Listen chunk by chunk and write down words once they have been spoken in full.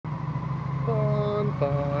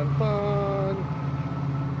fun, fun.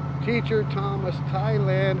 Teacher Thomas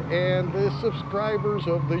Thailand and the subscribers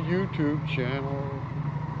of the YouTube channel.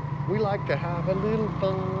 We like to have a little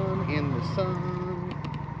fun in the sun.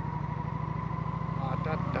 Da,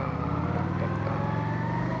 da, da,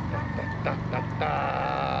 da, da, da,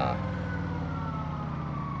 da.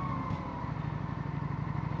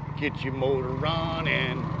 Get your motor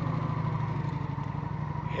running.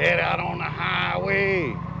 Head out on the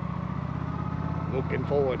highway. Looking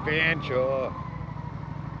for adventure.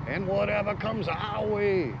 And whatever comes our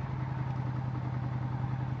way.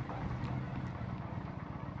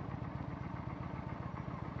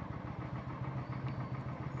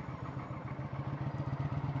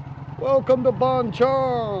 Welcome to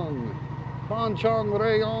Chang. Chang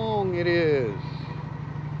Rayong it is.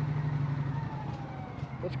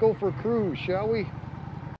 Let's go for a cruise, shall we?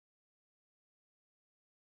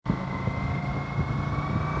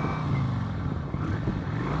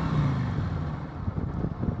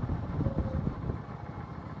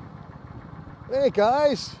 Hey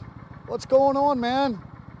guys, what's going on, man?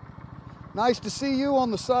 Nice to see you on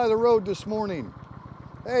the side of the road this morning.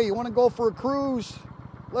 Hey, you want to go for a cruise?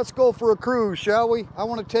 Let's go for a cruise, shall we? I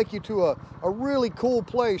want to take you to a really cool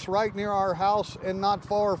place right near our house and not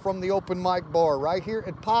far from the open mic bar, right here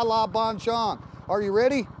at Phala, Chang. Are you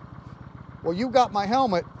ready? Well, you got my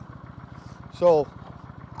helmet, so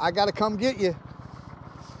I got to come get you.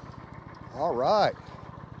 All right.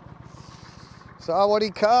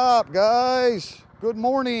 Sawadee Kap, guys. Good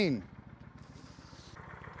morning.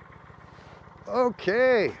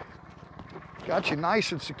 Okay. Got you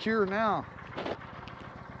nice and secure now.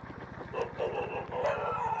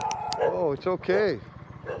 Oh, it's okay.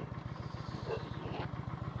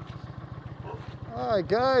 All right,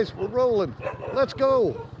 guys, we're rolling. Let's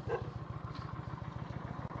go.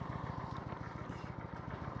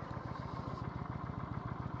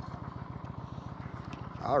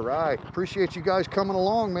 All right, appreciate you guys coming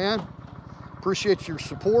along, man. Appreciate your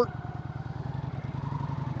support.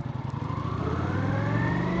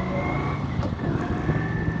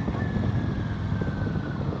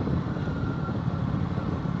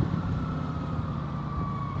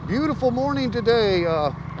 Beautiful morning today.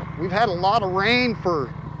 We've had a lot of rain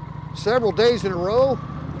for several days in a row,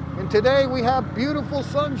 and today we have beautiful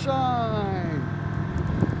sunshine.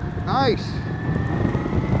 Nice.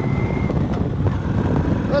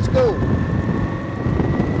 Let's go.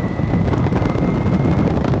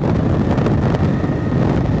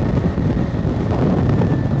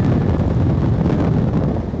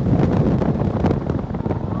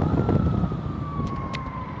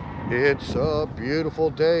 It's a beautiful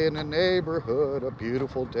day in the neighborhood, a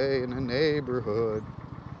beautiful day in the neighborhood.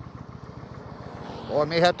 Oh, I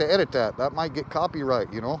may have to edit that. That might get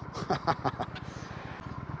copyright, you know.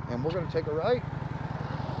 And we're going to take a right.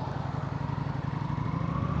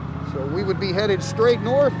 So we would be headed straight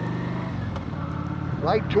north,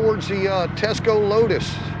 right towards the Tesco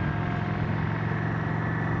Lotus.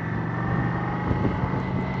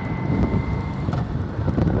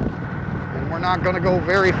 And we're not going to go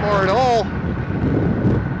very far at all.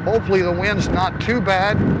 Hopefully the wind's not too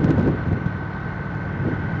bad.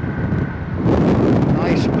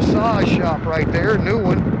 Nice massage shop right there, new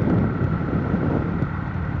one.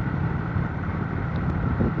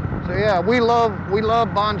 So yeah, we love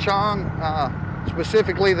Chang,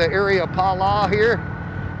 specifically the area of Phala here.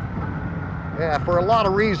 Yeah, for a lot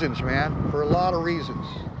of reasons, man, for a lot of reasons.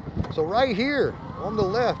 So right here on the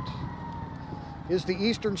left is the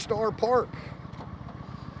Eastern Star Park.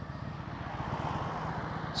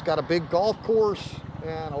 It's got a big golf course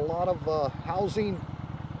and a lot of housing.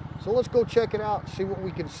 So let's go check it out, see what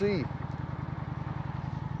we can see.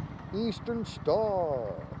 Eastern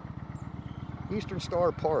Star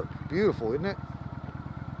Park. Beautiful, isn't it?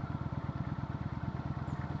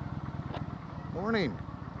 Morning.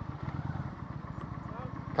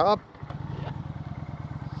 Cup.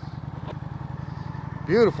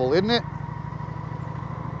 Beautiful, isn't it?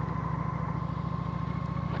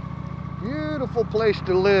 Beautiful place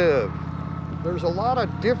to live. There's a lot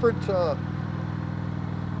of different, I'm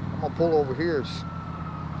gonna pull over here, it's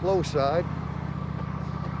low side.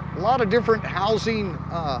 A lot of different housing,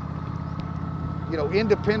 you know,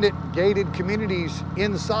 independent gated communities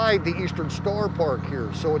inside the Eastern Star Park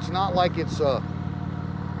here. So it's not like it's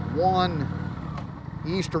one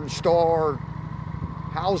Eastern Star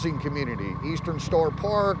housing community. Eastern Star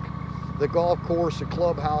Park, the golf course, the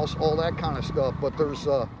clubhouse, all that kind of stuff. But there's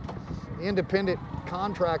independent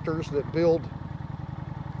contractors that build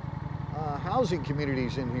housing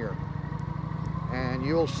communities in here. And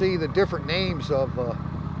you'll see the different names of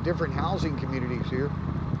different housing communities here.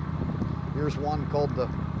 Here's one called the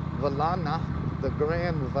Valana, the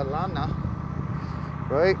Grand Valana,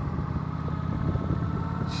 right?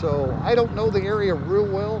 So I don't know the area real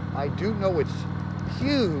well. I do know it's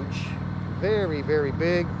huge, very, very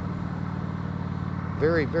big,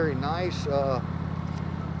 very, very nice.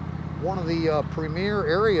 One of the premier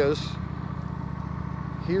areas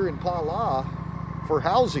here in Phala for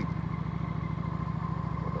housing.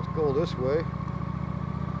 Let's go this way.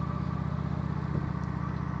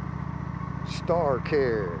 Star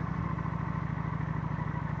Care.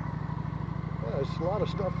 Yeah, there's a lot of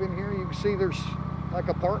stuff in here. You can see there's like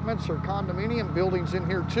apartments or condominium buildings in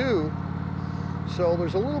here too. So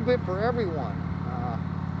there's a little bit for everyone.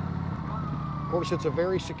 Of course, it's a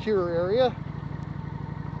very secure area.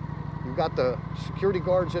 You've got the security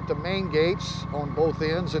guards at the main gates on both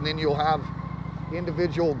ends, and then you'll have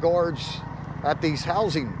individual guards at these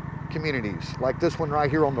housing communities, like this one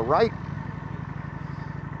right here on the right.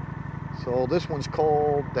 So this one's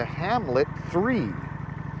called the Hamlet 3.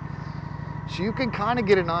 So you can kind of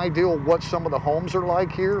get an idea of what some of the homes are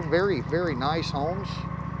like here. Very, very nice homes,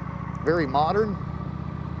 very modern.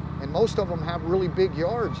 And most of them have really big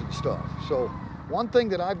yards and stuff. So one thing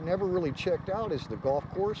that I've never really checked out is the golf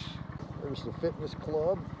course. There's the fitness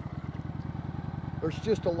club. There's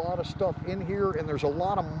just a lot of stuff in here, and there's a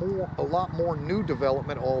lot more new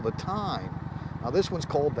development all the time. Now this one's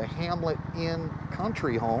called the Hamlet Inn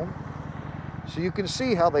Country Home. So you can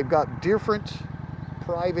see how they've got different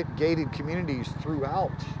private gated communities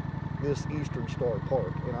throughout this Eastern Star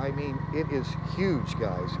Park. And I mean, it is huge,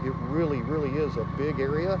 guys. It really, really is a big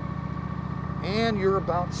area. And you're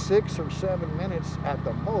about 6 or 7 minutes at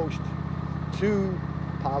the most to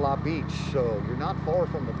Phala Beach. So you're not far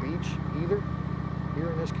from the beach either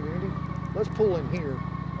here in this community. Let's pull in here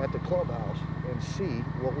at the clubhouse and see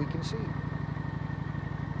what we can see.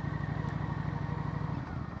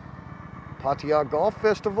 Pattaya Golf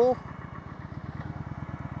Festival.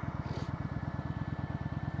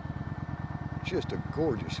 Just a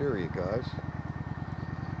gorgeous area, guys.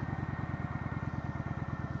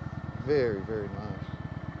 Very, very nice.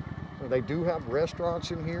 So they do have restaurants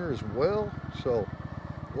in here as well, so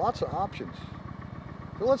lots of options.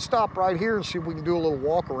 So let's stop right here and see if we can do a little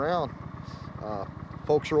walk around.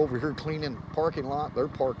 Folks are over here cleaning parking lot. They're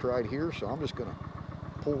parked right here, so I'm just gonna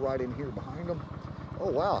pull right in here behind them. Oh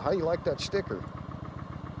wow, how do you like that sticker?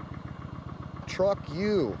 Truck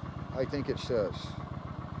U, I think it says.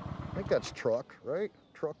 I think that's truck, right?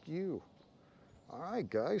 Truck U. All right,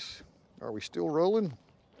 guys. Are we still rolling?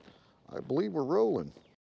 I believe we're rolling.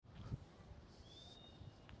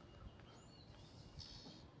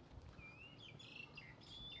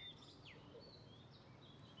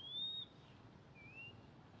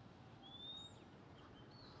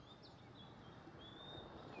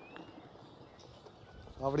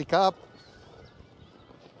 Sawadee-kap.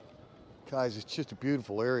 Guys, it's just a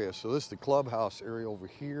beautiful area. So this is the clubhouse area over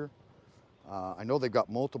here. I know they've got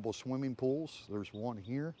multiple swimming pools. There's one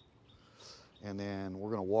here. And then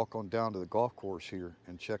we're gonna walk on down to the golf course here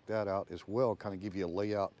and check that out as well. Kind of give you a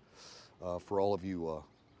layout for all of you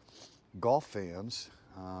golf fans.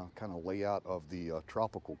 Kind of layout of the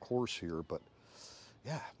tropical course here. But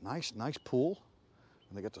yeah, nice pool.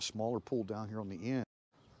 And they got the smaller pool down here on the end.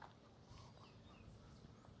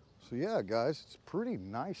 So yeah, guys, it's a pretty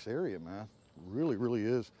nice area, man. Really, really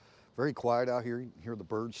is. Very quiet out here. You can hear the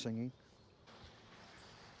birds singing.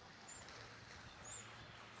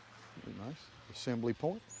 Really nice. Assembly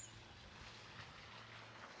point.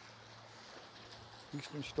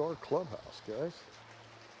 Eastern Star Clubhouse, guys.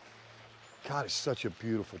 God, it's such a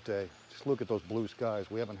beautiful day. Just look at those blue skies.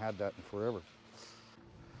 We haven't had that in forever.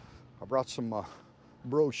 I brought some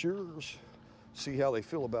brochures. See how they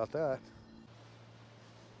feel about that.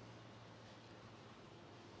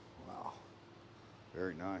 Wow,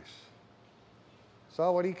 very nice.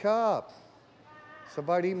 Sawadee-kap.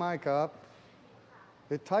 Sabadi mai kap.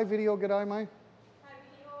 Thai video get I mai?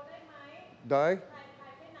 Dai?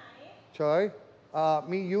 Chai?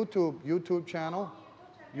 Me YouTube channel.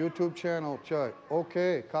 YouTube channel, Chai.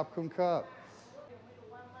 Okay, kap kun kap.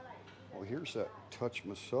 Oh, here's that touch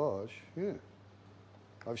massage. Yeah.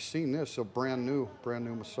 I've seen this, a brand new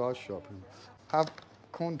massage shop. Have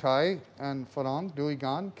Khon Thai and Farang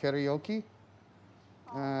Duigan karaoke,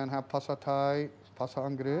 and have Pasa Thai, Pasa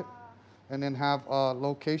Angrit, and then have a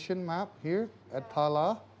location map here at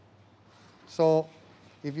Phala. So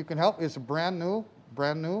if you can help, it's a brand new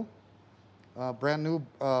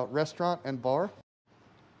restaurant and bar.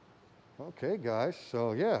 Okay, guys,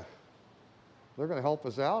 so yeah, they're gonna help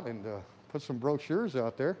us out and put some brochures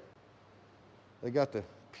out there. They got the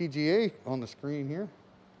PGA on the screen here.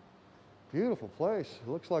 Beautiful place. It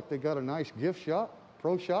looks like they got a nice gift shop,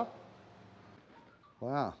 pro shop.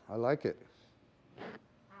 Wow, I like it.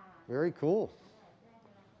 Very cool.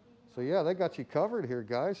 So yeah, they got you covered here,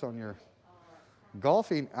 guys, on your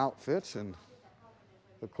golfing outfits and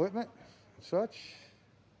equipment and such.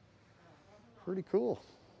 Pretty cool.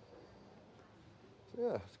 So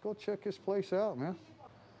yeah, let's go check this place out, man.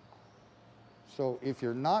 So if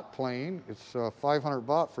you're not playing, it's 500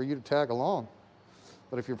 baht for you to tag along.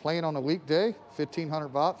 But if you're playing on a weekday, 1,500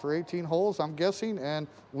 baht for 18 holes, I'm guessing, and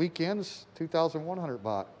weekends, 2,100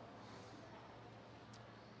 baht.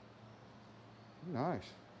 Nice.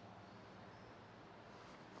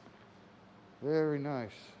 Very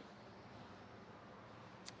nice.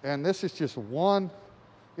 And this is just one,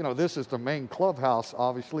 you know, this is the main clubhouse,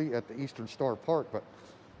 obviously, at the Eastern Star Park, but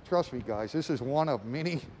trust me, guys, this is one of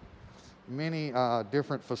many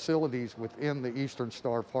different facilities within the Eastern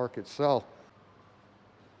Star Park itself.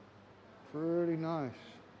 Pretty nice.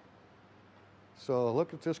 So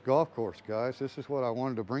look at this golf course, guys. This is what I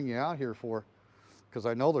wanted to bring you out here for, because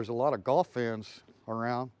I know there's a lot of golf fans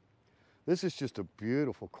around. This is just a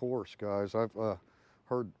beautiful course, guys. I've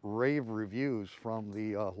heard rave reviews from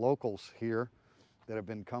the locals here that have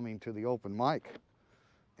been coming to the open mic,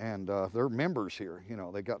 and they're members here. You know,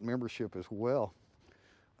 they got membership as well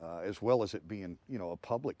as it being, you know, a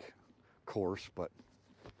public course. But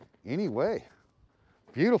anyway,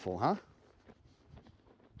 beautiful, huh?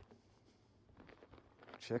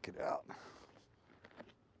 Check it out.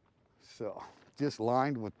 So just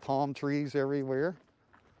lined with palm trees everywhere.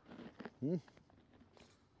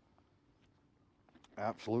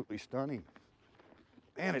 Absolutely stunning.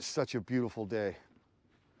 And it's such a beautiful day.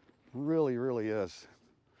 Really, really is.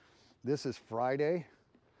 This is Friday,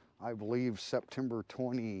 I believe September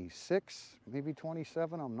 26, maybe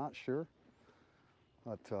 27, I'm not sure.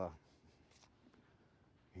 But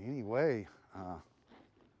anyway,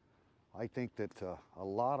 I think that a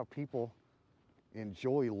lot of people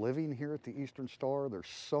enjoy living here at the Eastern Star. There's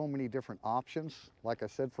so many different options, like I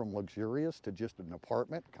said, from luxurious to just an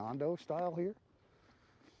apartment, condo style here.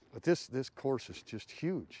 But this course is just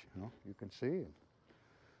huge, you know, you can see. And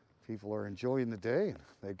people are enjoying the day, and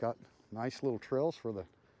they've got nice little trails for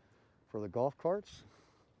the golf carts.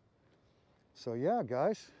 So yeah,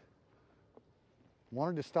 guys,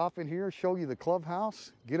 wanted to stop in here, show you the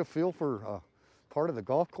clubhouse, get a feel for part of the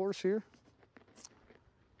golf course here.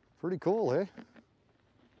 Pretty cool, eh?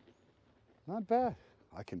 Not bad.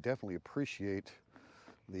 I can definitely appreciate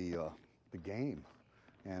the game,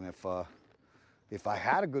 and if I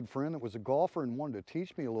had a good friend that was a golfer and wanted to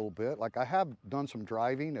teach me a little bit, like I have done some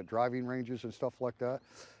driving at driving ranges and stuff like that,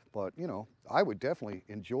 but you know, I would definitely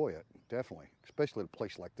enjoy it, definitely, especially at a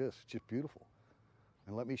place like this. It's just beautiful.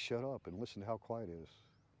 And let me shut up and listen to how quiet it is.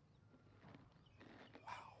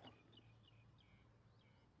 Wow.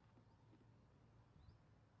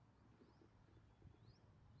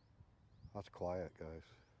 That's quiet, guys.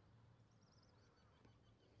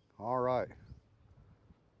 All right.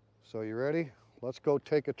 So you ready? Let's go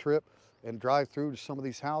take a trip and drive through to some of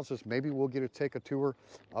these houses. Maybe we'll get to take a tour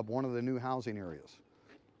of one of the new housing areas.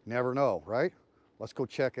 Never know, right? Let's go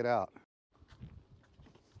check it out.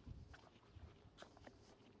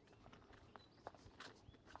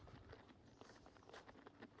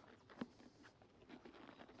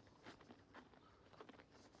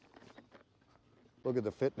 Look at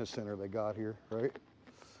the fitness center they got here, right?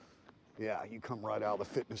 Yeah, you come right out of the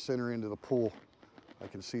fitness center into the pool. I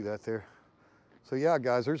can see that there. So yeah,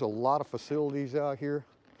 guys, there's a lot of facilities out here.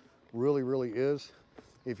 Really, really is.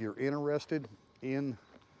 If you're interested in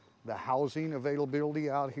the housing availability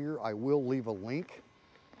out here, I will leave a link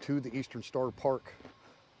to the Eastern Star Park.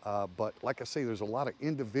 But like I say, there's a lot of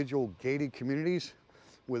individual gated communities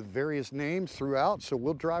with various names throughout. So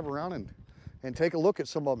we'll drive around and take a look at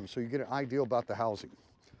some of them so you get an idea about the housing.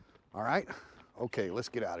 All right? Okay, let's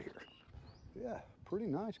get out of here. Yeah, pretty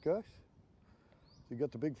nice, guys. You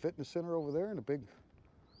got the big fitness center over there and a big,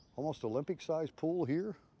 almost Olympic-sized pool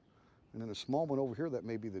here. And then a small one over here, that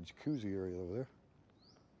may be the jacuzzi area over there.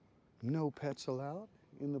 No pets allowed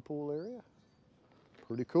in the pool area.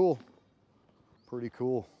 Pretty cool. Pretty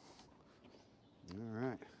cool. All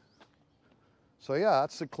right. So yeah,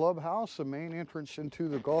 that's the clubhouse, the main entrance into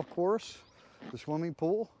the golf course, the swimming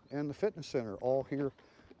pool, and the fitness center, all here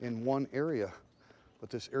in one area. But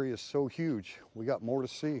this area is so huge. We got more to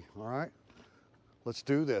see, all right? Let's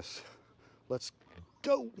do this. Let's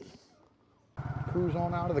go. Cruise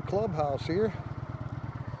on out of the clubhouse here.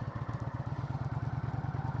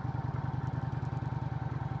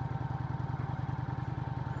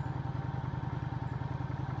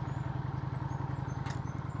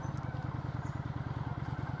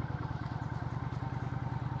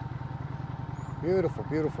 Beautiful,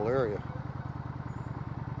 beautiful area.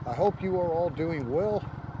 I hope you are all doing well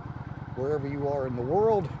wherever you are in the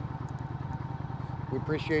world. We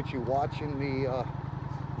appreciate you watching the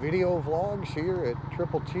video vlogs here at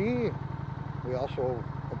Triple T. We also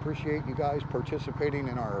appreciate you guys participating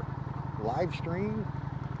in our live stream,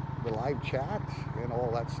 the live chat, and all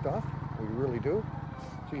that stuff. We really do.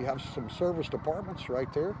 So you have some serviced apartments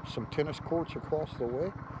right there, some tennis courts across the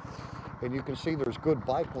way, and you can see there's good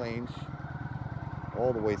bike lanes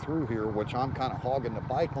all the way through here, which I'm kind of hogging the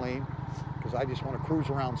bike lane because I just want to cruise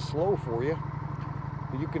around slow for you.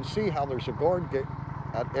 But you can see how there's a guard gate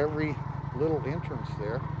at every little entrance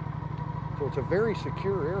there. So it's a very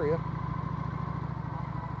secure area.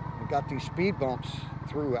 We've got these speed bumps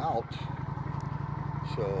throughout,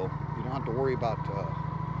 so you don't have to worry about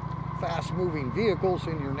fast-moving vehicles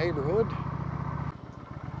in your neighborhood.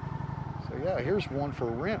 So yeah, here's one for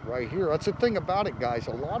rent right here. That's the thing about it, guys.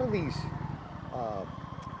 A lot of these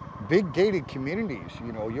big gated communities,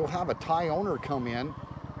 you know, you'll have a Thai owner come in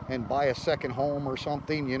and buy a second home or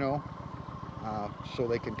something, you know, so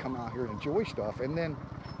they can come out here and enjoy stuff. And then,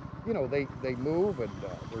 you know, they move and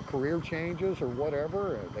their career changes or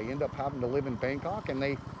whatever. They end up having to live in Bangkok and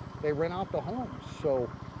they rent out the homes. So,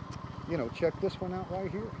 you know, check this one out right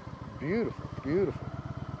here. Beautiful, beautiful,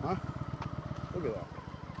 huh? Look at that.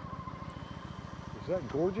 Is that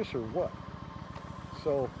gorgeous or what?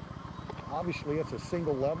 So, obviously it's a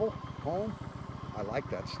single level home. I like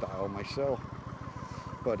that style myself.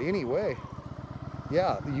 But anyway,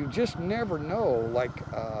 yeah, you just never know. Like,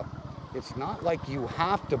 it's not like you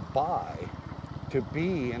have to buy to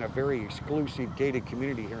be in a very exclusive gated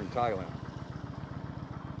community here in Thailand.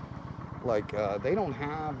 Like, they don't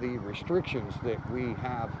have the restrictions that we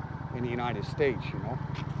have in the United States, you know,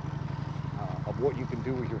 of what you can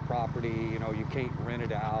do with your property. You know, you can't rent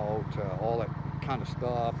it out, all that kind of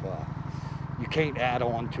stuff. You can't add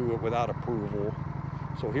on to it without approval.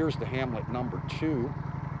 So here's the hamlet number 2.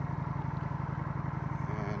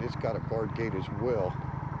 And it's got a guard gate as well.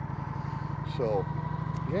 So,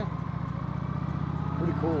 yeah,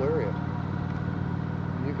 pretty cool area.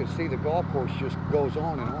 And you can see the golf course just goes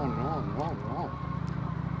on and on and on and on and on.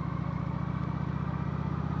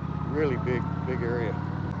 Really big area.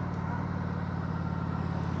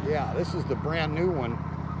 Yeah, this is the brand new one,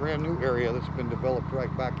 brand new area that's been developed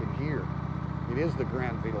right back in here. It is the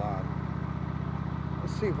Grand Villa.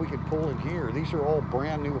 Let's see if we can pull in here. These are all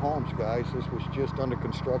brand new homes, guys. This was just under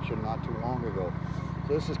construction not too long ago.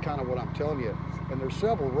 So this is kind of what I'm telling you. And there's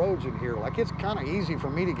several roads in here. Like, it's kind of easy for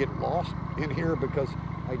me to get lost in here because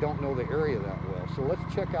I don't know the area that well. So let's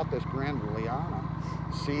check out this Grand Villa.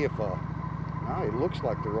 See if, now it looks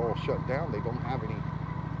like they're all shut down. They don't have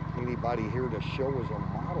anybody here to show us a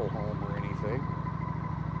model home or anything.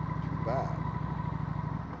 Too bad.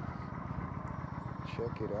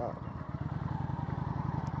 Check it out.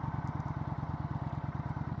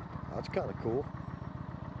 That's kind of cool.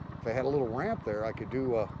 If I had a little ramp there, I could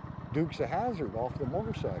do Dukes of Hazzard off the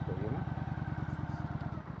motorcycle, you know?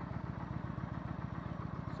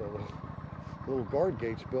 So the little guard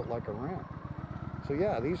gate's built like a ramp. So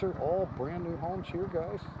yeah, these are all brand new homes here,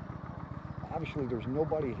 guys. Obviously, there's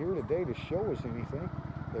nobody here today to show us anything.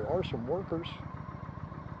 There are some workers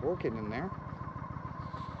working in there.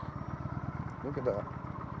 Look at that.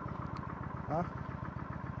 Huh?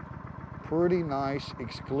 Pretty nice,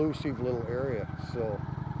 exclusive little area. So,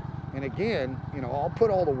 and again, you know, I'll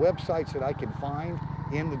put all the websites that I can find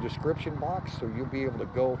in the description box, so you'll be able to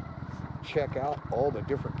go check out all the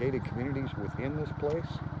different gated communities within this place.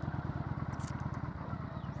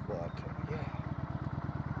 But yeah,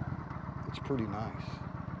 it's pretty nice.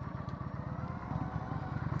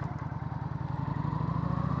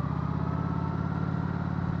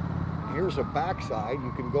 Here's a backside.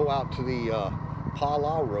 You can go out to the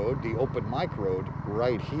Phala road, the open mic road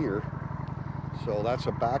right here. So that's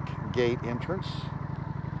a back gate entrance.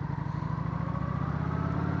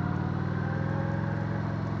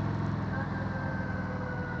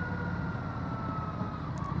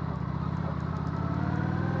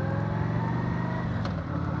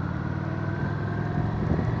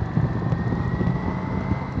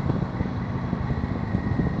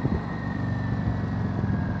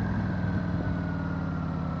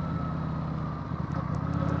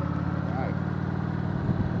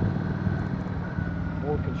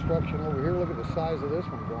 Construction over here. Look at the size of this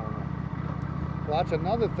one going on. Well, that's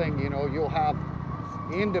another thing, you know, you'll have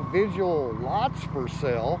individual lots for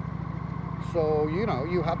sale. So, you know,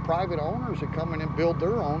 you have private owners that come in and build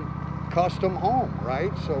their own custom home,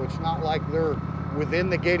 right? So it's not like they're within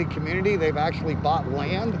the gated community. They've actually bought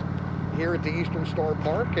land here at the Eastern Star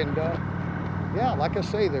Park, and yeah, like I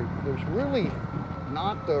say, there's really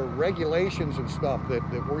not the regulations and stuff that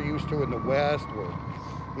we're used to in the West, where,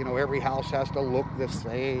 you know, every house has to look the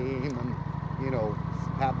same and, you know,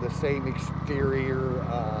 have the same exterior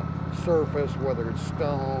surface, whether it's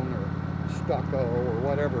stone or stucco or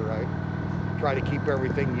whatever, right? Try to keep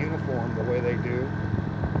everything uniform the way they do.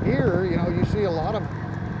 Here, you know, you see a lot of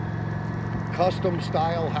custom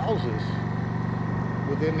style houses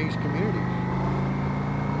within these communities.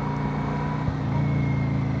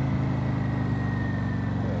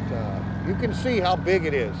 You can see how big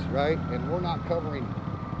it is, right? And we're not covering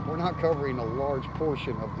a large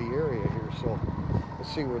portion of the area here. So let's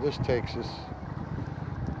see where this takes us.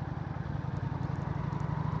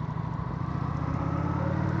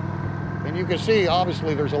 And you can see,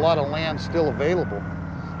 obviously, there's a lot of land still available.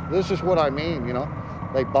 This is what I mean, you know.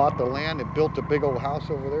 They bought the land and built a big old house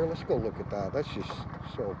over there. Let's go look at that. That's just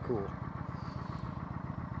so cool.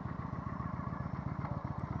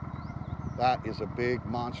 That is a big,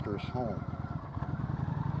 monstrous home.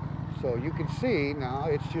 So you can see now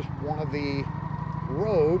it's just one of the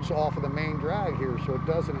roads off of the main drag here. So it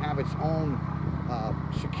doesn't have its own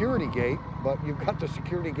security gate, but you've got the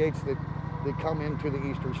security gates that come into the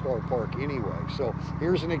Eastern Star Park anyway. So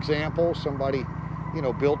here's an example. Somebody, you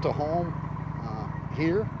know, built a home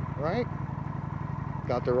here, right?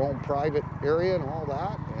 Got their own private area and all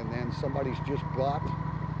that. And then somebody's just bought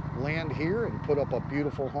land here and put up a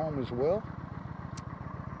beautiful home as well.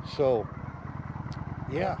 So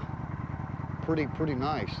yeah, pretty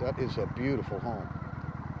nice. That is a beautiful home.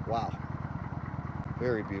 Wow,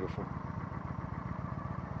 very beautiful.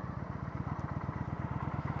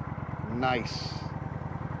 Nice.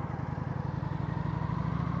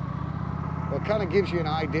 Well, it kind of gives you an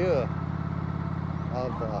idea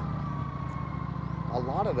of a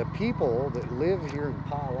lot of the people that live here in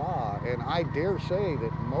Phala, and I dare say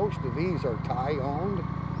that most of these are Thai owned.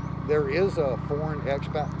 There is a foreign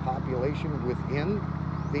expat population within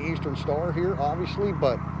the Eastern Star here, obviously,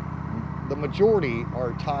 but the majority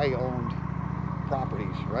are Thai owned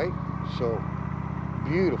properties, right? So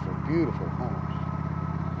beautiful, beautiful homes.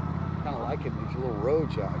 Kind of liking these little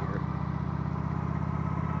roads out here.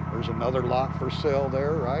 There's another lot for sale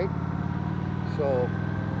there, right? So,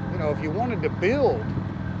 you know, if you wanted to build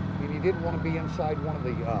and you didn't want to be inside one of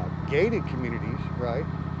the gated communities, right,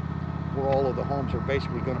 where all of the homes are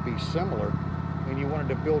basically going to be similar, and you wanted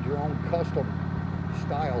to build your own custom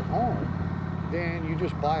style home, then you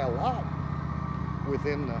just buy a lot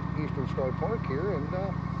within the Eastern Star Park here and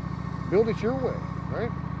build it your way,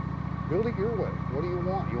 right? Build it your way. What do you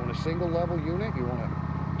want? You want a single level unit? You want a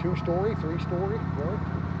 2-story, 3-story, right?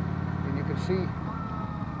 And you can see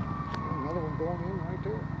another one going in right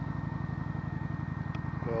there.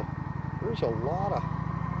 So there's a lot of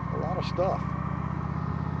stuff,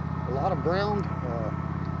 a lot of ground,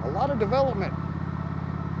 a lot of development.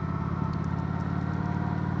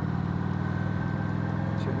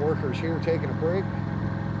 Some workers here taking a break.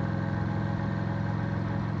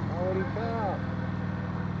 Howdy cow.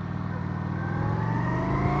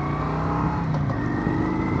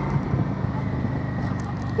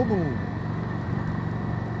 Boom.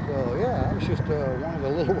 So yeah, that was just one of the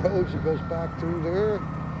little roads that goes back through there.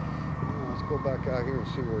 Let's go back out here and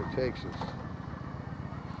see where it takes us.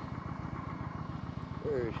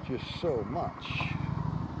 There's just so much.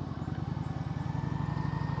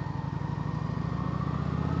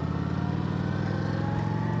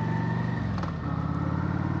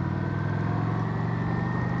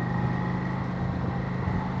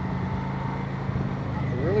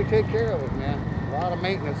 They really take care of it, man. A lot of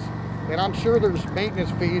maintenance. And I'm sure there's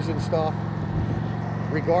maintenance fees and stuff,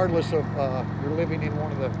 regardless of you're living in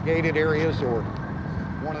one of the gated areas or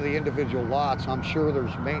one of the individual lots. I'm sure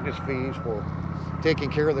there's maintenance fees for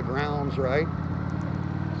taking care of the grounds, right?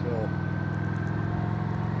 So,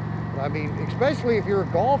 I mean, especially if you're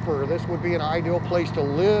a golfer, this would be an ideal place to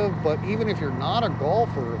live. But even if you're not a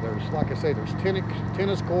golfer, there's, like I say, there's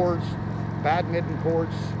tennis courts, badminton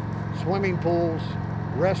courts, swimming pools,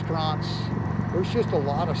 restaurants. There's just a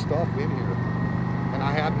lot of stuff in here, and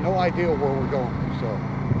I have no idea where we're going. So,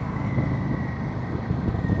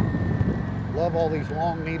 love all these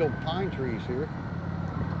long needled pine trees here.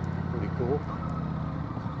 Pretty cool.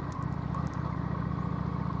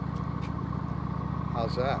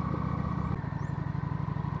 How's that?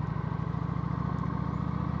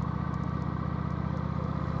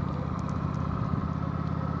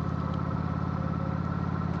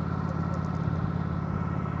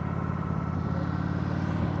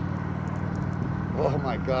 Oh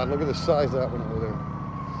my God, look at the size of that one over there.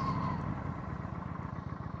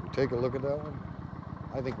 Take a look at that one.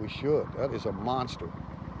 I think we should. That is a monster.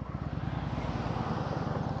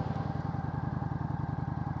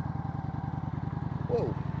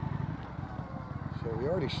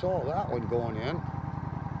 already saw that one going in.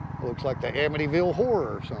 It looks like the Amityville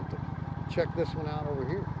Horror or something. Check this one out over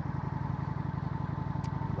here.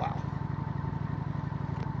 Wow.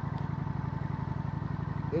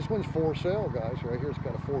 This one's for sale, guys. Right here, it's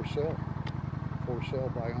got a for sale. For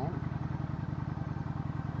sale by owner.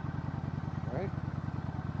 Right?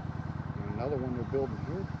 And another one they're building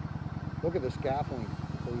here. Look at the scaffolding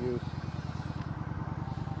they use.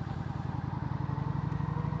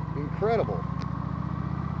 Incredible.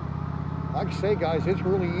 Like I say, guys, it's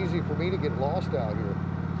really easy for me to get lost out here.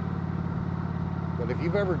 But if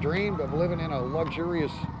you've ever dreamed of living in a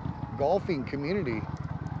luxurious golfing community,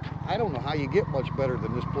 I don't know how you get much better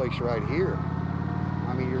than this place right here.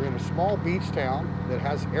 I mean, you're in a small beach town that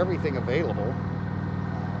has everything available.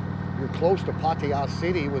 You're close to Pattaya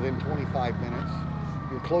City within 25 minutes.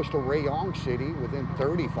 You're close to Rayong City within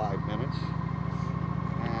 35 minutes.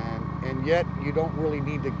 And yet you don't really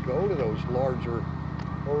need to go to those larger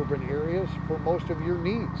urban areas for most of your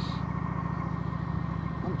needs.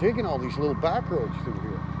 I'm digging all these little back roads through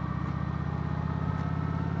here.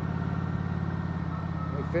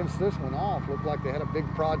 They fenced this one off. Looked like they had a big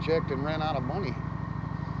project and ran out of money.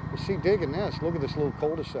 You see, digging this. Look at this little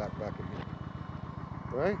cul-de-sac back in here.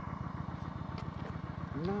 Right?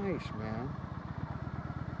 Nice, man.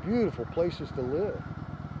 Beautiful places to live.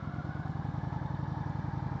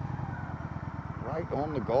 Right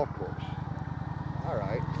on the golf course. All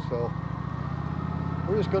right, so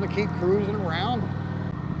we're just going to keep cruising around.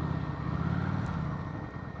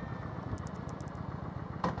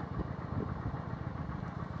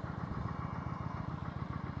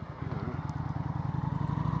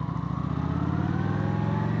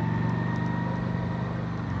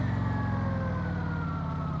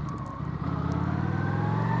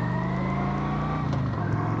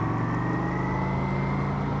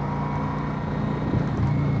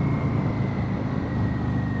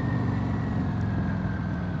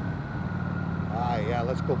 Yeah,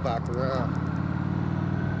 let's go back around.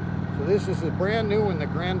 So this is a brand new in the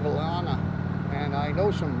Grand Phala, and I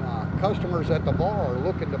know some customers at the bar are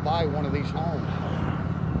looking to buy one of these homes.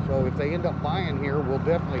 So if they end up buying here, we'll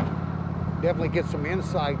definitely get some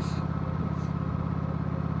insights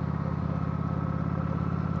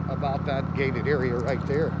about that gated area right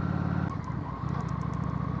there.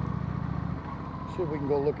 See if we can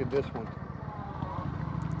go look at this one.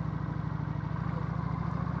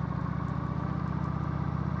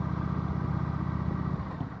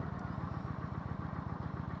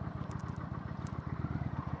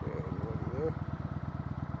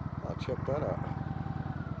 Check that out.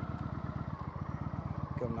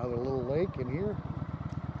 Got another little lake in here.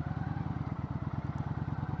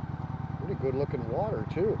 Pretty good looking water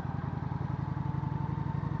too.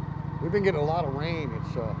 We've been getting a lot of rain.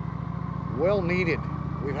 It's well needed.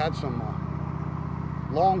 We've had some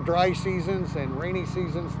long dry seasons and rainy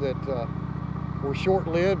seasons that were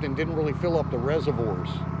short-lived and didn't really fill up the reservoirs.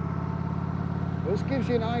 This gives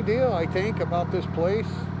you an idea, I think, about this place,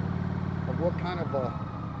 of what kind of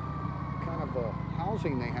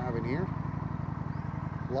housing they have in here.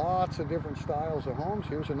 Lots of different styles of homes.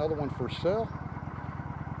 Here's another one for sale.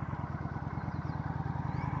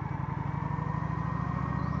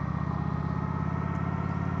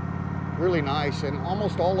 Really nice, and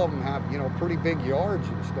almost all of them have, you know, pretty big yards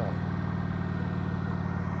and stuff.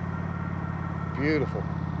 Beautiful.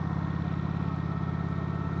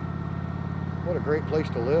 What a great place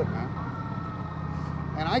to live, man.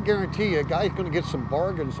 And I guarantee you, a guy's going to get some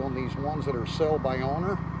bargains on these ones that are sell by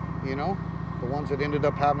owner, you know, the ones that ended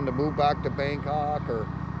up having to move back to Bangkok or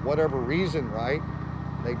whatever reason, right?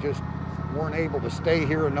 They just weren't able to stay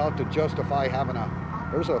here enough to justify having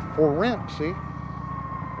there's a for rent, see?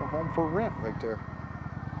 A home for rent right there.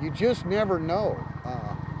 You just never know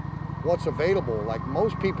what's available. Like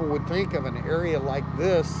most people would think of an area like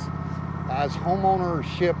this as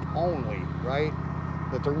homeownership only, right?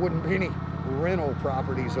 That there wouldn't be any rental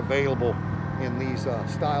properties available in these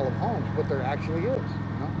style of homes, but there actually is,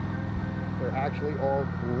 you know? There actually are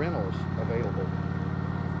rentals available.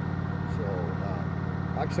 So,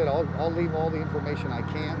 like I said, I'll leave all the information I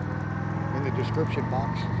can in the description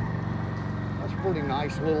box. That's a pretty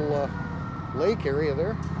nice little lake area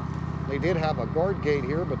there. They did have a guard gate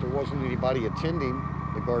here, but there wasn't anybody attending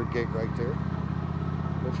the guard gate right there.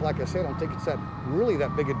 Which, like I said, I don't think it's really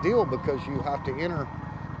that big a deal because you have to enter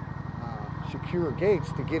secure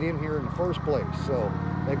gates to get in here in the first place. So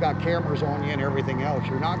they've got cameras on you and everything else.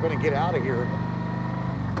 You're not going to get out of here,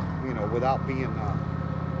 you know, without being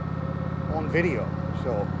on video.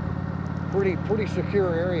 So pretty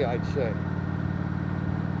secure area, I'd say.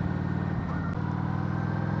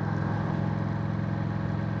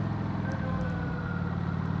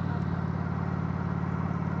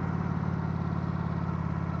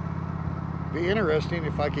 Be interesting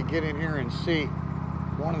if I could get in here and see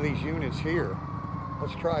one of these units here.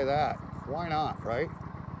 Let's try that. Why not, right?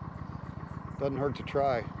 Doesn't hurt to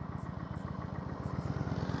try.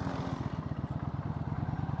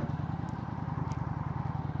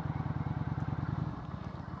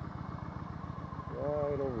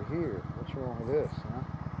 Right over here. What's wrong with this, huh?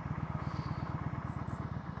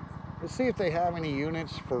 Let's see if they have any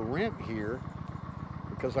units for rent here,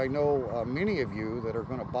 because I know many of you that are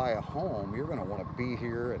going to buy a home, you're going to want to be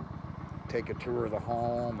here and take a tour of the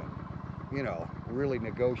home and, you know, really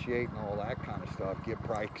negotiate and all that kind of stuff, get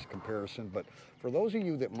price comparison. But for those of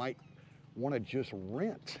you that might want to just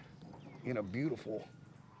rent in a beautiful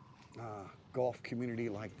golf community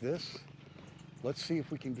like this, let's see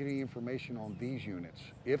if we can get any information on these units,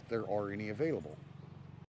 if there are any available.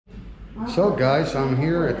 So guys, I'm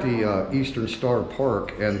here at the Eastern Star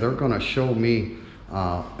Park, and they're going to show me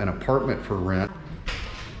an apartment for rent.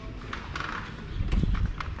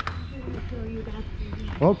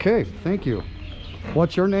 Okay, thank you.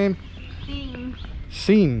 What's your name? Ting.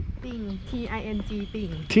 Sing. Ting. T-I-N-G.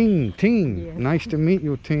 Ting. Ting. Ting. Yes. Nice to meet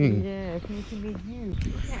you, Ting. Yes, nice to meet you.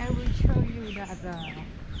 I will show you that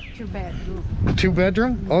two-bedroom.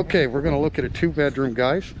 Two-bedroom? Okay, we're going to look at a two-bedroom,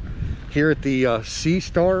 guys, here at the Sea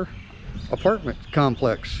Star apartment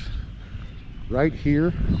complex right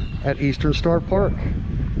here at Eastern Star Park.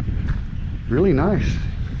 Really nice.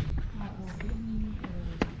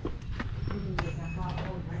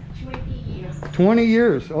 20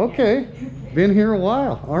 years. Okay, been here a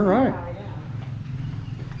while. All right.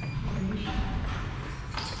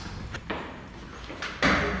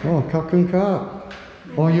 Oh, Kakun.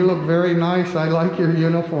 Oh, you look very nice. I like your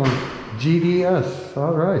uniform. GDS.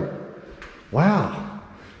 All right. Wow.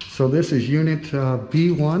 So this is unit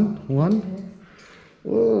B1.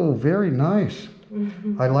 Oh, very nice.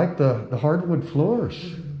 I like the hardwood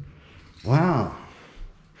floors. Wow.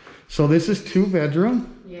 So this is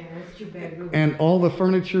two-bedroom? Yes, two-bedroom. And all the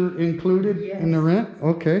furniture included in the rent?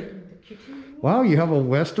 Okay. Wow, you have a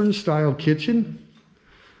Western-style kitchen?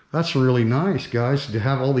 That's really nice, guys. To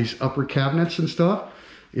have all these upper cabinets and stuff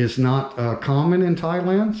is not common in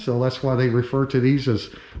Thailand, so that's why they refer to these as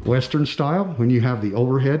Western style when you have the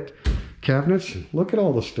overhead cabinets. Look at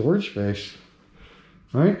all the storage space,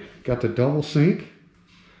 right? Got the double sink,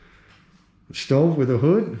 stove with a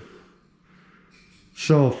hood.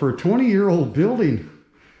 So for a 20-year-old building,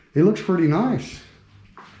 it looks pretty nice.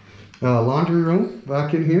 Laundry room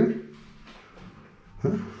back in here.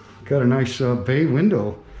 Huh? Got a nice bay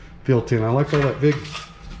window built in. I like all that big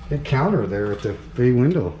counter there at the bay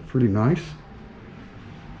window. Pretty nice.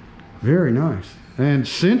 Very nice. And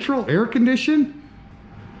central air condition?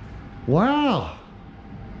 Wow.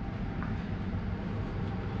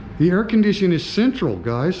 The air condition is central,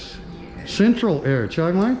 guys. Central air.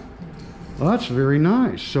 Chang? Well, that's very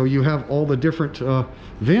nice. So you have all the different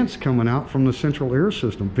vents coming out from the central air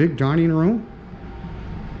system. Big dining room.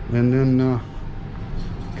 And then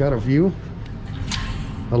got a view.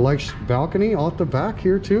 A nice balcony out the back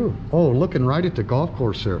here too. Oh, looking right at the golf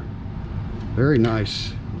course there. Very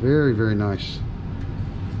nice. Very, very nice.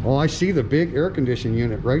 Oh, I see the big air conditioning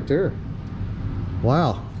unit right there.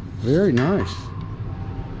 Wow. Very nice.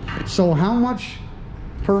 So how much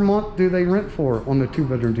per month do they rent for on the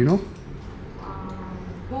two-bedroom? Do you know?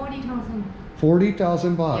 40,000.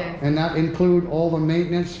 40,000 baht. Yes. And that include all the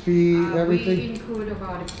maintenance fee, everything? We include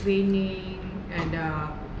about the cleaning and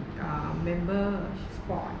member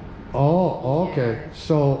spot. Oh, okay. Yes.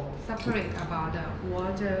 So Separate about the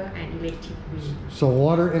water and electric bill. so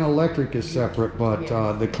water and electric is separate, but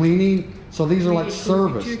the cleaning, so these are like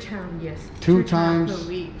service. 2 times, yes. Two times per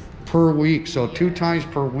week. Per week. So 2 times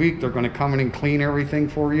per week, they're going to come in and clean everything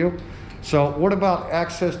for you. So what about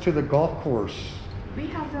access to the golf course? We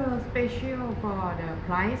have the special for the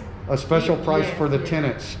price. A special price for the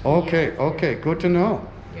tenants. Okay, okay, good to know.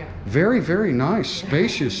 Yeah. Very, very nice,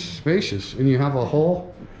 spacious, spacious. And you have a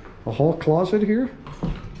whole closet here?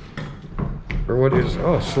 Or what is,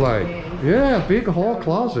 oh, slide. Yeah, big hall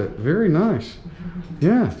closet. Very nice.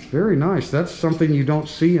 Yeah, very nice. That's something you don't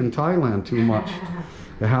see in Thailand too much.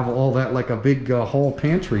 To have all that like a big hall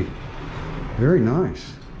pantry. Very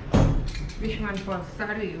nice. Which one for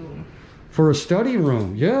study room? For a study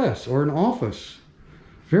room, yes, or an office.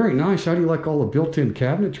 Very nice. How do you like all the built-in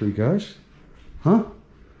cabinetry, guys? Huh?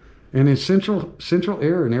 And it's central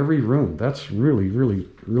air in every room. That's really, really,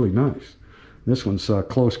 really nice. This one's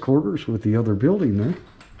close quarters with the other building there.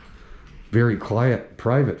 Very quiet,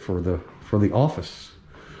 private for the office.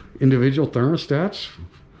 Individual thermostats.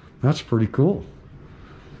 That's pretty cool.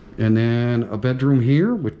 And then a bedroom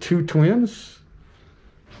here with 2 twins.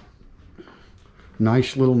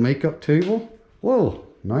 Nice little makeup table. Whoa,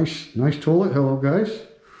 nice toilet. Hello, guys.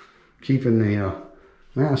 Keeping the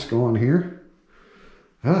mask on here.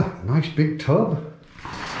 Ah, nice big tub.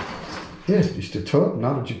 Yeah, just a tub,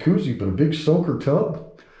 not a jacuzzi, but a big soaker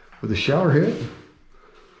tub with a shower head.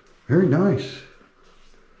 Very nice.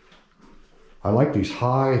 I like these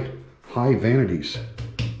high vanities.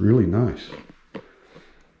 Really nice.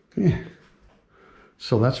 Yeah.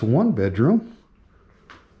 So that's one bedroom.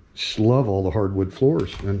 Just love all the hardwood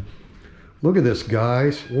floors. And look at this,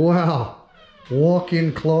 guys. Wow.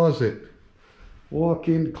 Walk-in closet.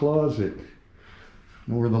 Walk-in closet.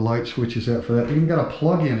 Know where the light switch is at for that. You even got a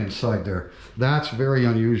plug-in inside there. That's very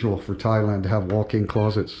unusual for Thailand to have walk-in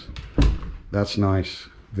closets. That's nice.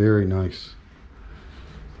 Very nice.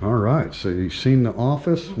 All right, so you've seen the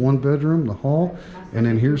office, one bedroom, the hall, and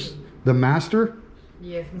then here's the master.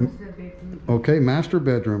 Yes, master bedroom. Okay, master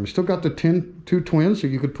bedroom. Still got the two twins, so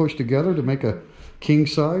you could push together to make a king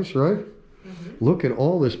size, right? Mm-hmm. Look at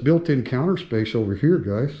all this built-in counter space over here,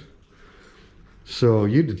 guys. So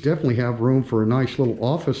you definitely have room for a nice little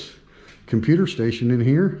office computer station in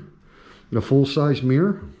here. And a full-size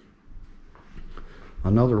mirror.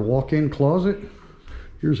 Another walk-in closet.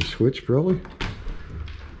 Here's a switch, probably.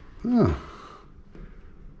 Oh,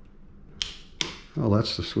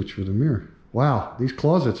 that's the switch for the mirror. Wow, these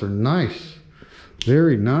closets are nice.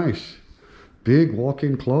 Very nice. Big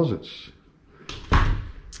walk-in closets.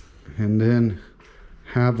 And then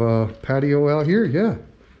have a patio out here. Yeah,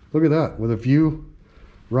 look at that, with a view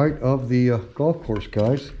right of the golf course,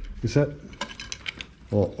 guys. Is that?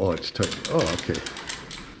 Oh, it's tight. Oh, okay.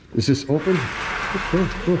 Is this open?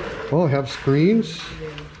 Oh, I have screens.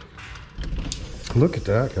 Look at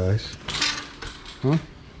that, guys. Huh?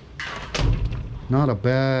 Not a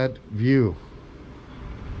bad view.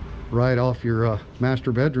 Right off your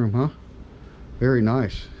master bedroom, huh? Very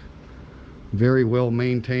nice. Very well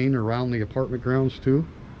maintained around the apartment grounds too.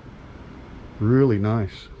 Really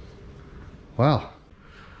nice. Wow.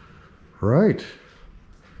 Right.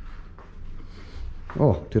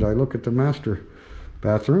 Oh, did I look at the master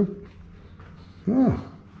bathroom? Oh,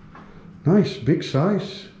 nice, big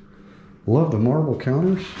size. Love the marble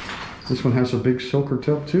counters. This one has a big soaker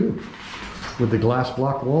tub too, with the glass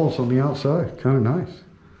block walls on the outside. Kind of nice.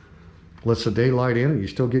 Lets the daylight in and you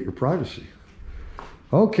still get your privacy.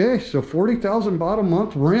 Okay, so 40,000 baht a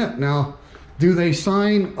month rent. Now, do they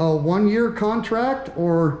sign a 1-year contract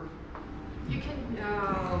or? You can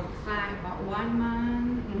sign about 1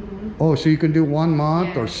 month. Mm-hmm. Oh, so you can do 1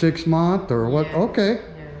 month Yeah. or 6 month or what? Yeah. Okay. Yeah.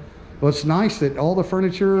 Well, it's nice that all the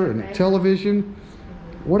furniture and television.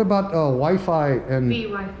 What about Wi-Fi and Free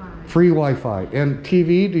Wi-Fi. free Wi-Fi and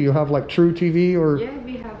TV? Do you have like True TV or? Yeah,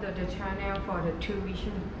 we have the channel for the True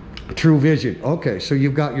Vision. True Vision. Okay, so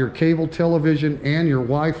you've got your cable television and your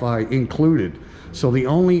Wi-Fi included. So the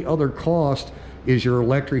only other cost is your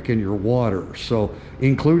electric and your water. So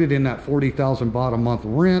included in that 40,000 baht a month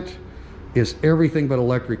rent is everything but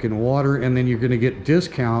electric and water, and then you're going to get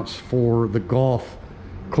discounts for the golf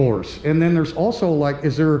course. And then there's also like,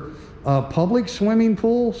 is there public swimming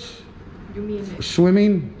pools? You mean?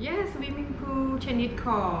 Swimming? Yes, swimming pool, tennis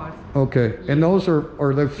court. Okay, and those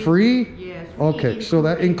are they free? Yes. Okay, so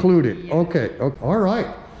that included. Yes. Okay, all right.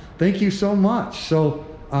 Thank you so much. So,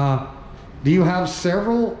 do you have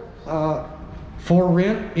several for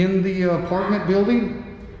rent in the apartment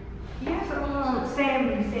building? Yes,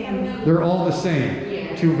 same. They're all the same.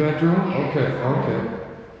 Yes. 2 bedroom. Okay.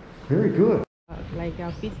 Very good. Like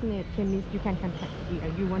a business tennis, you can contact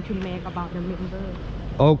you want to make about the member.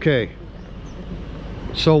 Okay.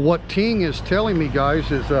 So what Ting is telling me,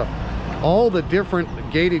 guys, is all the different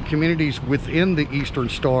gated communities within the Eastern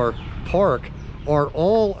Star Park are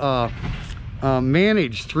all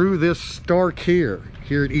managed through this Star Care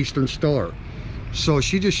here at Eastern Star. So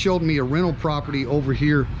she just showed me a rental property over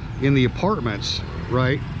here in the apartments,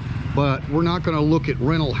 right? But we're not going to look at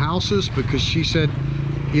rental houses because she said,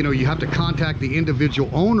 you know, you have to contact the individual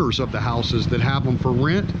owners of the houses that have them for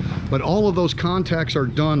rent. But all of those contacts are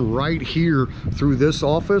done right here through this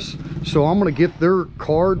office. So I'm going to get their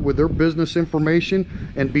card with their business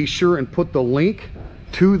information and be sure and put the link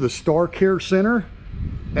to the Star Care Center.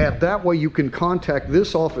 And that way you can contact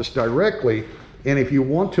this office directly. And if you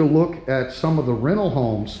want to look at some of the rental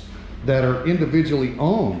homes that are individually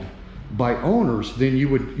owned by owners, then you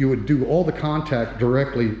would do all the contact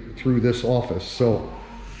directly through this office. So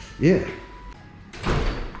yeah.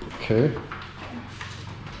 Okay.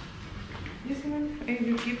 This one I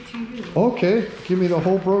will give to you. Okay, give me the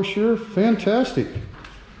whole brochure. Fantastic.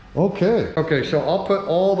 Okay, so I'll put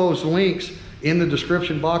all those links in the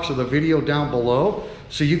description box of the video down below,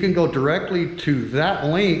 so you can go directly to that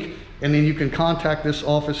link And then you can contact this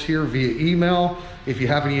office here via email if you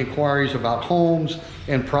have any inquiries about homes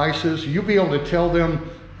and prices. You'll be able to tell them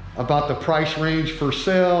about the price range for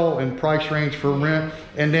sale and price range for rent.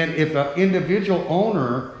 And then if an individual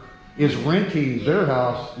owner is renting their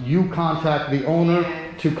house, you contact the owner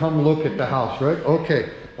to come look at the house, right? Okay.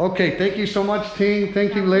 Okay, thank you so much, Ting.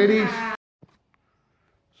 Thank you, ladies.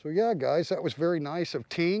 So yeah, guys, that was very nice of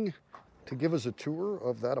Ting to give us a tour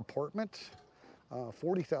of that apartment.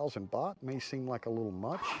 40,000 baht may seem like a little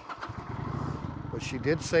much, but she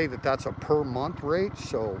did say that that's a per month rate.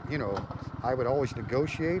 So, you know, I would always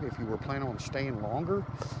negotiate if you were planning on staying longer.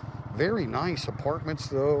 Very nice apartments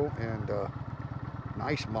though, and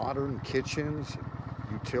nice modern kitchens,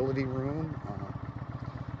 utility room.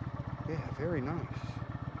 Yeah, very nice.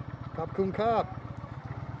 Kap Kun Kap.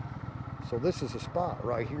 So this is a spot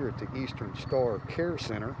right here at the Eastern Star Care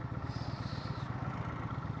Center.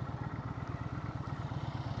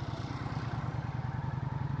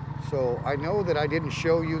 So I know that I didn't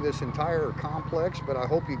show you this entire complex, but I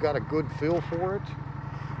hope you got a good feel for it.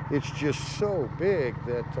 It's just so big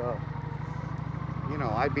that, you know,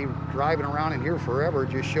 I'd be driving around in here forever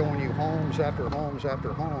just showing you homes after homes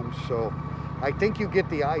after homes. So I think you get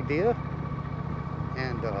the idea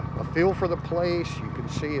and a feel for the place. You can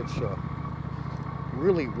see it's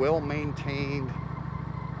really well maintained,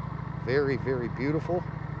 very, very beautiful.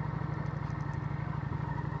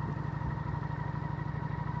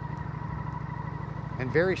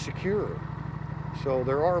 And very secure. So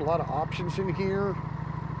there are a lot of options in here.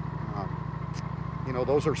 You know,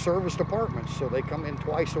 those are serviced apartments, so they come in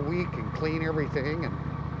twice a week and clean everything and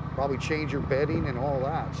probably change your bedding and all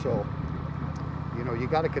that. So, you know, you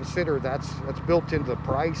got to consider that's built into the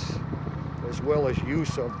price, as well as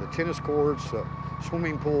use of the tennis courts,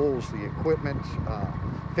 swimming pools, the equipment,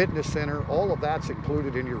 fitness center. All of that's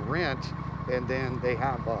included in your rent, and then they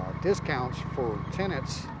have discounts for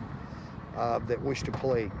tenants that wish to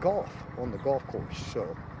play golf on the golf course.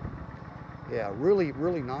 So yeah, really,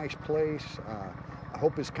 really nice place. I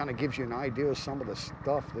hope this kind of gives you an idea of some of the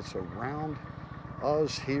stuff that's around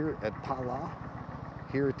us here at Phala,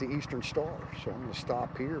 here at the Eastern Star. So I'm going to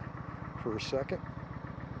stop here for a second.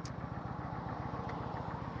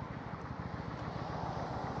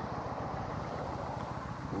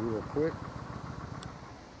 Real quick.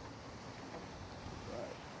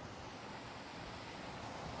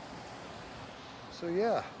 So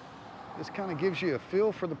yeah, this kind of gives you a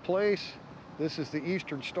feel for the place. This is the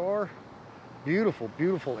Eastern Star. Beautiful,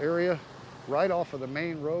 beautiful area right off of the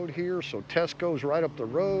main road here. So Tesco's right up the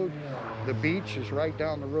road. The beach is right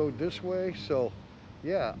down the road this way. So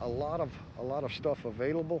yeah, a lot of stuff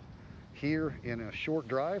available here in a short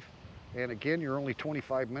drive. And again, you're only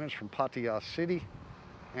 25 minutes from Pattaya City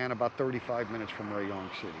and about 35 minutes from Rayong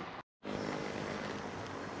City.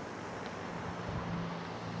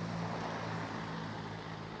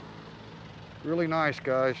 Really nice,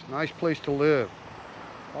 guys. Nice place to live.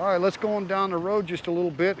 All right, let's go on down the road just a little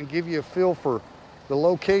bit and give you a feel for the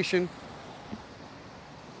location.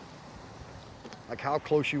 Like how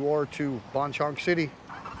close you are to Ban Chang City.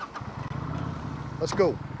 Let's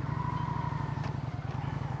go.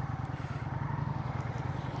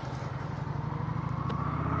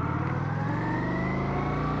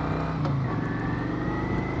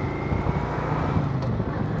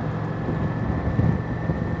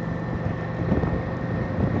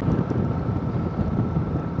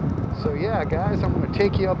 So yeah, guys, I'm going to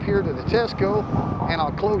take you up here to the Tesco and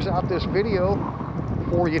I'll close out this video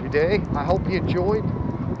for you today. I hope you enjoyed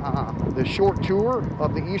the short tour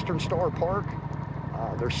of the Eastern Star Park.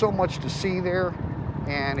 There's so much to see there,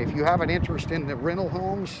 and if you have an interest in the rental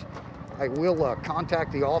homes, I will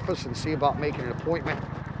contact the office and see about making an appointment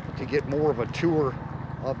to get more of a tour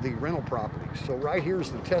of the rental properties. So right here's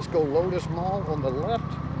the Tesco Lotus Mall on the left.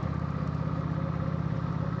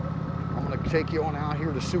 I'm going to take you on out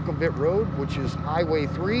here to Sukhumvit Road, which is Highway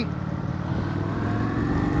 3.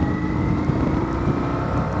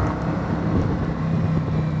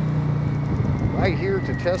 Right here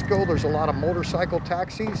to Tesco, there's a lot of motorcycle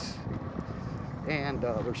taxis, and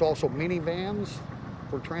there's also minivans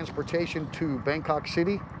for transportation to Bangkok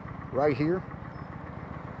City, right here.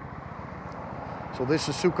 So this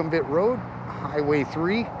is Sukhumvit Road, Highway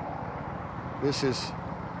 3. This is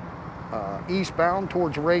eastbound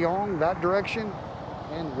towards Rayong, that direction,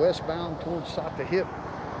 and westbound towards Sattahip.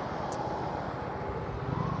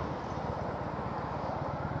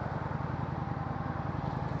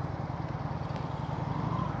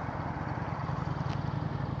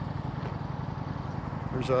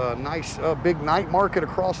 There's a nice big night market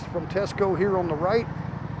across from Tesco here on the right.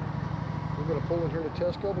 We're going to pull in here to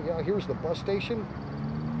Tesco, but yeah, here's the bus station.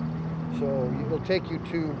 So it'll take you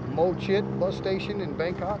to Mo Chit bus station in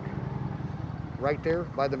Bangkok. Right there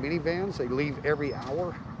by the minivans. They leave every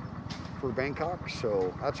hour for Bangkok.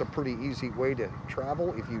 So that's a pretty easy way to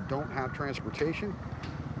travel if you don't have transportation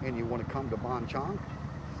and you want to come to Ban Chang.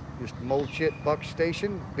 Just Mo Chit bus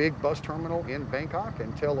station, big bus terminal in Bangkok,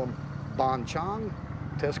 and tell them Ban Chang,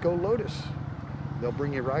 Tesco Lotus. They'll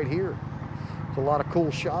bring you right here. There's a lot of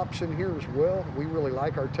cool shops in here as well. We really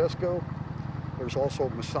like our Tesco. There's also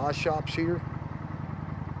massage shops here.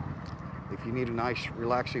 If you need a nice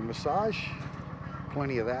relaxing massage,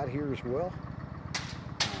 plenty of that here as well.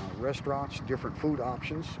 Restaurants, different food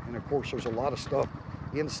options, and of course there's a lot of stuff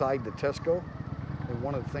inside the Tesco. And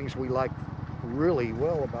one of the things we like really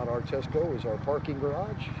well about our Tesco is our parking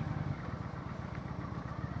garage.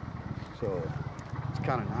 So it's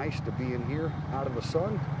kind of nice to be in here out of the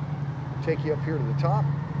sun. Take you up here to the top.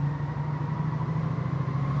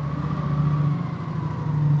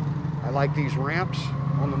 I like these ramps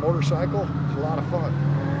on the motorcycle. It's a lot of fun.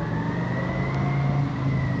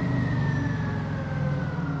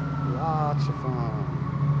 Lots of fun.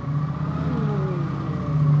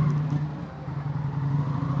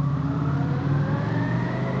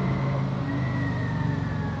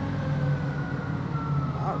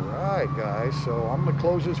 All right, guys, so I'm gonna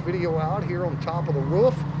close this video out here on top of the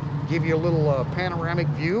roof, give you a little panoramic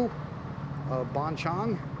view of Ban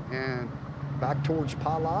Chang and back towards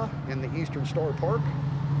Phala in the Eastern Star Park.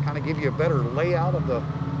 Kind of give you a better layout of the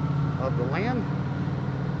land.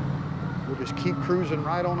 We'll just keep cruising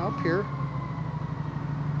right on up here,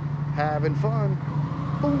 having fun.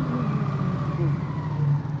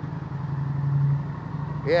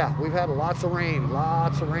 Yeah, we've had lots of rain,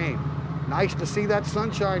 lots of rain. Nice to see that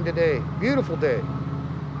sunshine today. Beautiful day.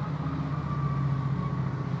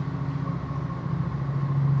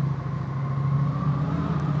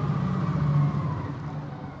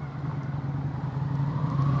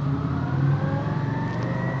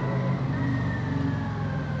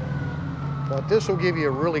 But this will give you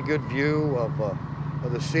a really good view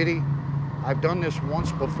of the city. I've done this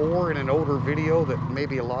once before in an older video that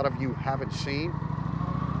maybe a lot of you haven't seen,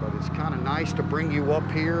 but it's kind of nice to bring you up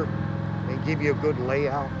here and give you a good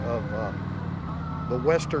layout of the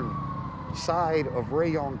western side of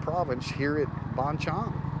Rayong province here at Ban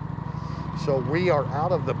Chang. So we are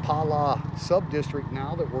out of the Phala sub-district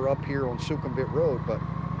now that we're up here on Sukhumvit Road, but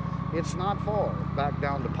it's not far back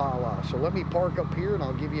down to Phala. So let me park up here and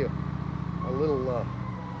I'll give you a little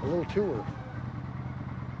tour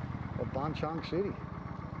of Ban Chang City.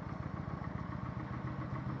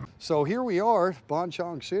 So here we are, Ban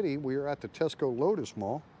Chang City. We are at the Tesco Lotus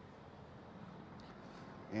Mall.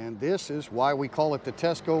 And this is why we call it the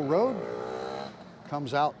Tesco Road.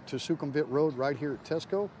 Comes out to Sukhumvit Road right here at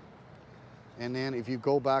Tesco. And then if you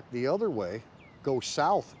go back the other way, go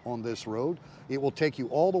south on this road, it will take you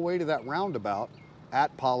all the way to that roundabout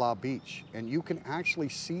at Phala Beach. And you can actually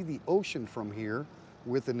see the ocean from here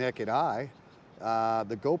with the naked eye.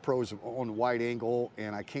 The GoPro's on wide angle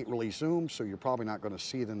and I can't really zoom, so you're probably not gonna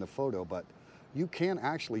see it in the photo, but you can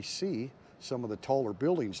actually see some of the taller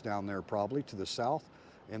buildings down there probably to the south,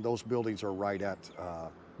 and those buildings are right at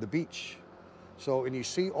the beach. So, and you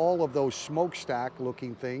see all of those smokestack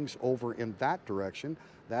looking things over in that direction.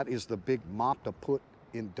 That is the big Maptaput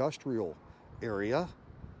industrial area.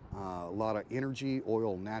 A lot of energy,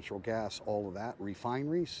 oil, natural gas, all of that,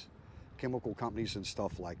 refineries, chemical companies and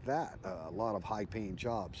stuff like that. A lot of high paying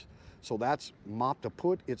jobs. So that's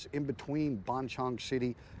Maptaput. It's in between Ban Chang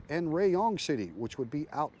City and Rayong City, which would be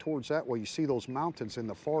out towards that way. You see those mountains in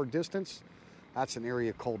the far distance. That's an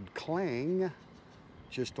area called Chang,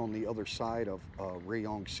 just on the other side of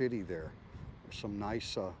Rayong City there. There's some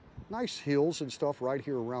nice, nice hills and stuff right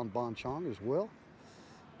here around Ban Chang as well.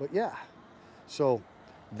 But yeah, so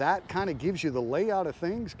that kind of gives you the layout of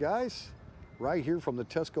things, guys, right here from the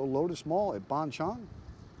Tesco Lotus Mall at Ban Chang.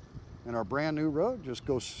 And our brand new road just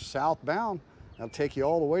goes southbound. That'll take you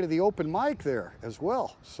all the way to the open mic there as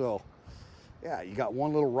well. So yeah, you got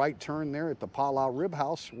one little right turn there at the Phala Rib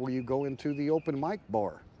House where you go into the open mic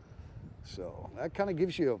bar. So that kind of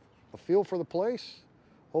gives you a feel for the place.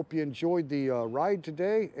 Hope you enjoyed the ride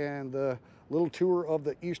today and the little tour of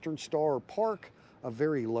the Eastern Star Park, a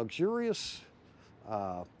very luxurious,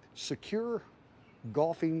 secure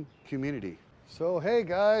golfing community. So hey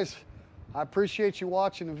guys, I appreciate you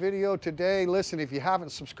watching the video today. Listen, if you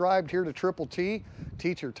haven't subscribed here to Triple T,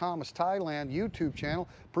 Teacher Thomas Thailand YouTube channel,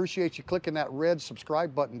 appreciate you clicking that red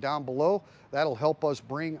subscribe button down below. That'll help us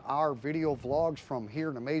bring our video vlogs from here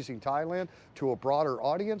in amazing Thailand to a broader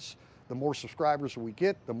audience. The more subscribers we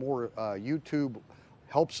get, the more YouTube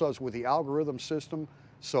helps us with the algorithm system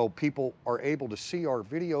So people are able to see our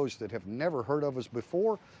videos that have never heard of us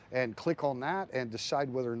before and click on that and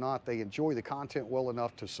decide whether or not they enjoy the content well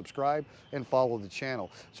enough to subscribe and follow the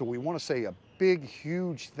channel. So we want to say a big,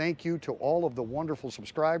 huge thank you to all of the wonderful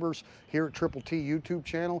subscribers here at Triple T YouTube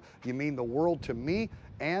channel. You mean the world to me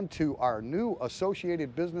and to our new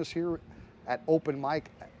associated business here at Open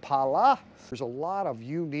Mic Phala. There's a lot of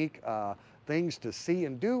unique things to see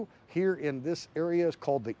and do here in this area. It's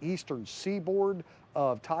called the Eastern Seaboard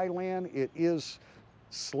of Thailand. It is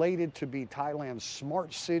slated to be Thailand's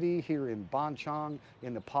smart city here in Ban Chang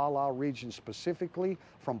in the Phala region specifically,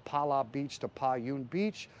 from Phala Beach to Pa Yun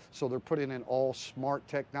Beach. So they're putting in all smart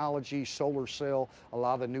technology, solar cell. A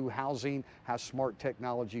lot of the new housing has smart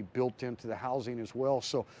technology built into the housing as well.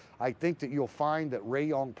 So I think that you'll find that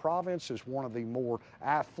Rayong province is one of the more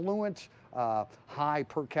affluent, high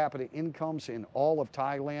per capita incomes in all of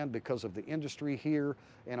Thailand because of the industry here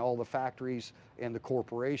and all the factories and the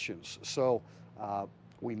corporations. So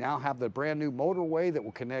we now have the brand new motorway that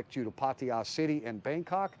will connect you to Pattaya City and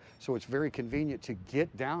Bangkok. So it's very convenient to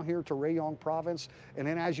get down here to Rayong province. And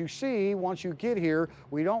then as you see, once you get here,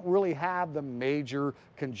 we don't really have the major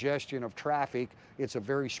congestion of traffic. It's a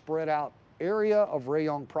very spread out area of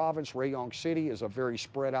Rayong province. Rayong city is a very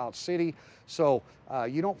spread out city. So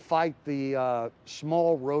you don't fight the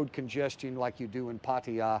small road congestion like you do in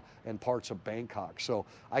Pattaya and parts of Bangkok. So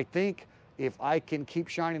I think if I can keep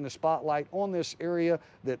shining the spotlight on this area,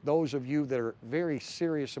 that those of you that are very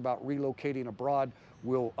serious about relocating abroad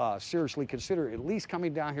will seriously consider at least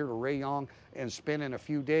coming down here to Rayong and spending a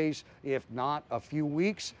few days, if not a few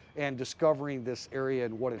weeks, and discovering this area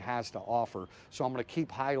and what it has to offer. So I'm going to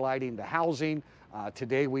keep highlighting the housing.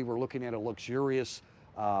 Today we were looking at a luxurious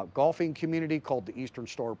golfing community called the Eastern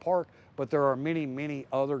Star Park, but there are many, many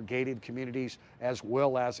other gated communities as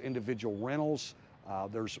well as individual rentals.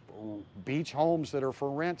 There's beach homes that are for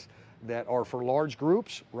rent that are for large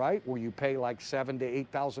groups, right? Where you pay like 7,000 to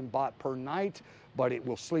 8,000 baht per night, but it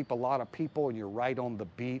will sleep a lot of people and you're right on the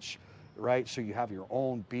beach, right? So you have your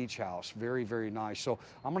own beach house. Very, very nice. So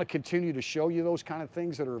I'm going to continue to show you those kind of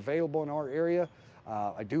things that are available in our area.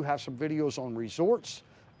 I do have some videos on resorts,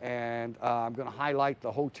 and I'm going to highlight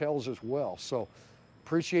the hotels as well. So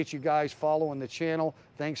appreciate you guys following the channel.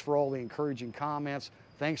 Thanks for all the encouraging comments.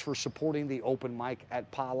 Thanks for supporting the Open Mic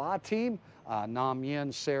at Phala team, Nam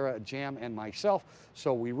Yen, Sarah, Jam, and myself.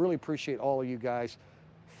 So we really appreciate all of you guys.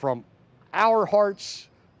 From our hearts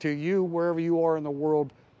to you, wherever you are in the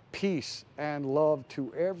world, peace and love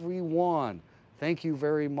to everyone. Thank you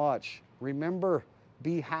very much. Remember,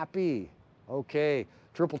 be happy. Okay,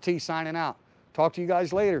 Triple T signing out. Talk to you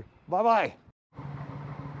guys later. Bye-bye.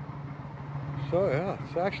 So yeah,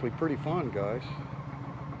 it's actually pretty fun, guys.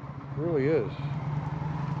 It really is.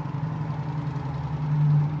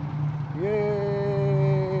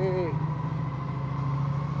 Yay!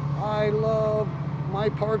 I love my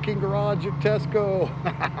parking garage at Tesco.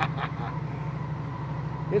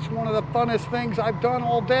 It's one of the funnest things I've done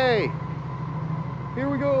all day. Here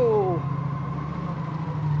we go.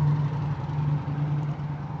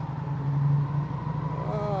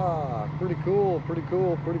 Ah, pretty cool, pretty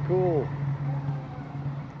cool, pretty cool.